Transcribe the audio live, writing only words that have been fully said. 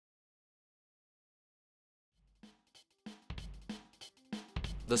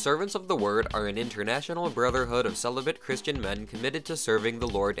The Servants of the Word are an international brotherhood of celibate Christian men committed to serving the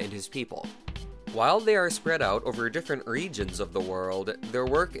Lord and His people. While they are spread out over different regions of the world, their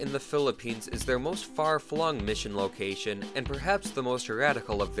work in the Philippines is their most far-flung mission location and perhaps the most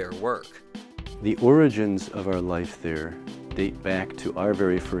radical of their work. The origins of our life there date back to our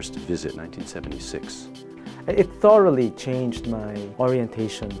very first visit, 1976. It thoroughly changed my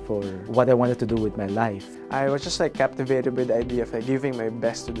orientation for what I wanted to do with my life. I was just captivated with the idea of giving my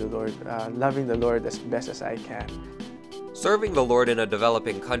best to the Lord, loving the Lord as best as I can. Serving the Lord in a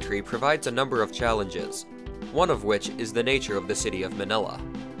developing country provides a number of challenges, one of which is the nature of the city of Manila.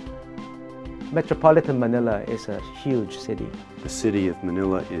 Metropolitan Manila is a huge city. The city of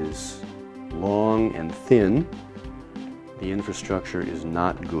Manila is long and thin. The infrastructure is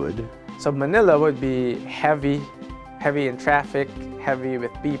not good. So Manila would be heavy in traffic, heavy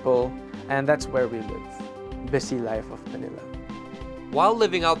with people, and that's where we live. Busy life of Manila. While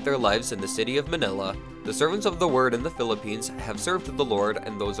living out their lives in the city of Manila, the Servants of the Word in the Philippines have served the Lord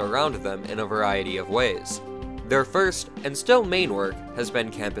and those around them in a variety of ways. Their first, and still main work, has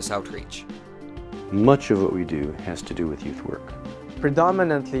been campus outreach. Much of what we do has to do with youth work.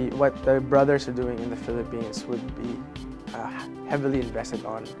 Predominantly, what the brothers are doing in the Philippines would be heavily invested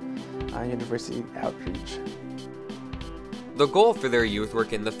on university outreach. The goal for their youth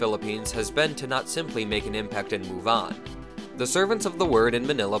work in the Philippines has been to not simply make an impact and move on. The Servants of the Word in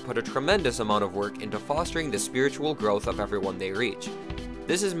Manila put a tremendous amount of work into fostering the spiritual growth of everyone they reach.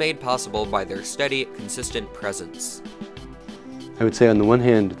 This is made possible by their steady, consistent presence. I would say on the one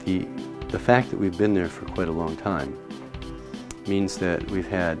hand, the fact that we've been there for quite a long time means that we've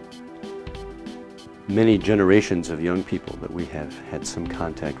had many generations of young people that we have had some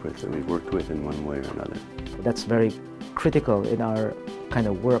contact with, that we've worked with in one way or another. That's very critical in our kind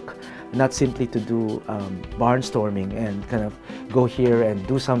of work, not simply to do barnstorming and kind of go here and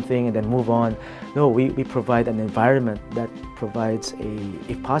do something and then move on. No, we provide an environment that provides,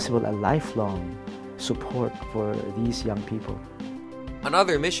 if possible, a lifelong support for these young people.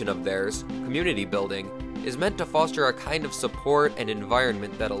 Another mission of theirs, community building, is meant to foster a kind of support and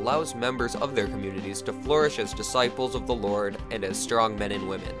environment that allows members of their communities to flourish as disciples of the Lord and as strong men and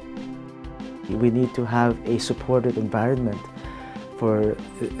women. We need to have a supportive environment for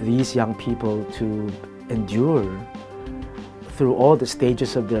these young people to endure through all the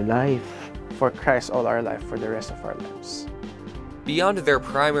stages of their life. For Christ all our life, for the rest of our lives. Beyond their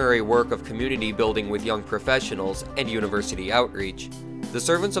primary work of community building with young professionals and university outreach, the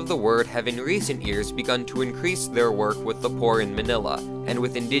Servants of the Word have in recent years begun to increase their work with the poor in Manila and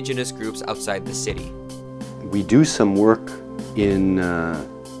with indigenous groups outside the city. We do some work in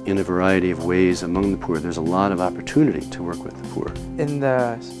a variety of ways among the poor. There's a lot of opportunity to work with the poor. In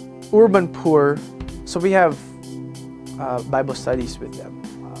the urban poor, so we have Bible studies with them.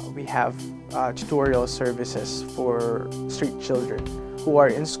 We have tutorial services for street children who are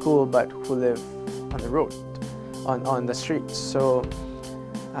in school but who live on the road, on the streets. So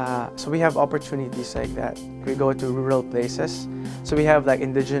we have opportunities like that. We go to rural places. So we have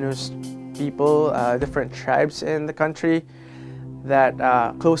indigenous people, different tribes in the country that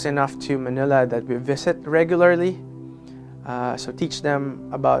close enough to Manila that we visit regularly. So teach them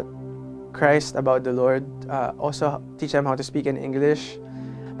about Christ, about the Lord. Also teach them how to speak in English,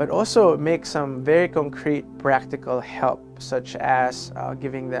 but also make some very concrete practical help, such as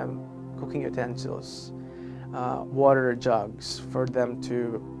giving them cooking utensils, water jugs for them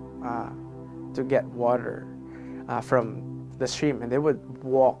to get water from the stream, and they would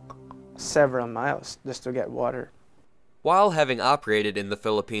walk several miles just to get water. While having operated in the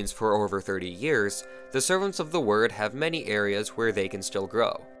Philippines for over 30 years, the Servants of the Word have many areas where they can still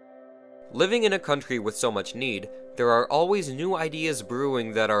grow. Living in a country with so much need, there are always new ideas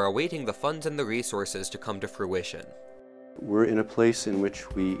brewing that are awaiting the funds and the resources to come to fruition. We're in a place in which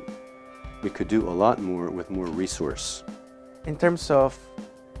we could do a lot more with more resource. In terms of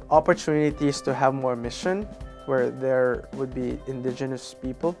opportunities to have more mission, where there would be indigenous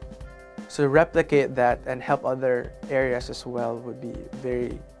people, so replicate that and help other areas as well would be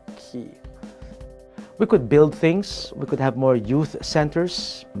very key. We could build things. We could have more youth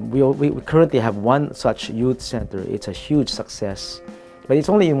centers. We currently have one such youth center. It's a huge success, but it's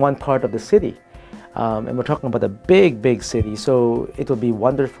only in one part of the city. And we're talking about a big city, so it would be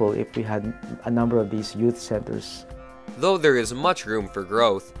wonderful if we had a number of these youth centers. Though there is much room for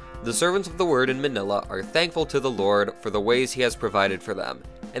growth, the Servants of the Word in Manila are thankful to the Lord for the ways He has provided for them,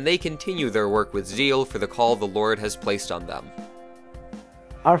 and they continue their work with zeal for the call the Lord has placed on them.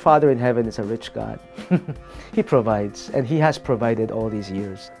 Our Father in heaven is a rich God. He provides, and He has provided all these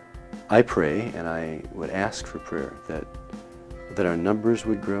years. I pray, and I would ask for prayer, that that our numbers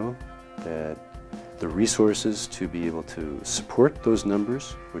would grow, that the resources to be able to support those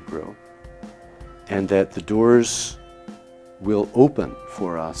numbers would grow, and that the doors will open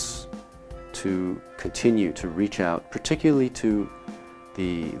for us to continue to reach out, particularly to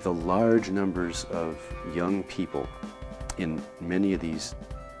the large numbers of young people in many of these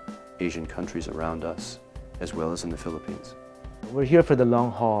Asian countries around us, as well as in the Philippines. We're here for the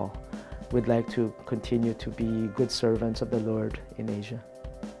long haul. We'd like to continue to be good servants of the Lord in Asia.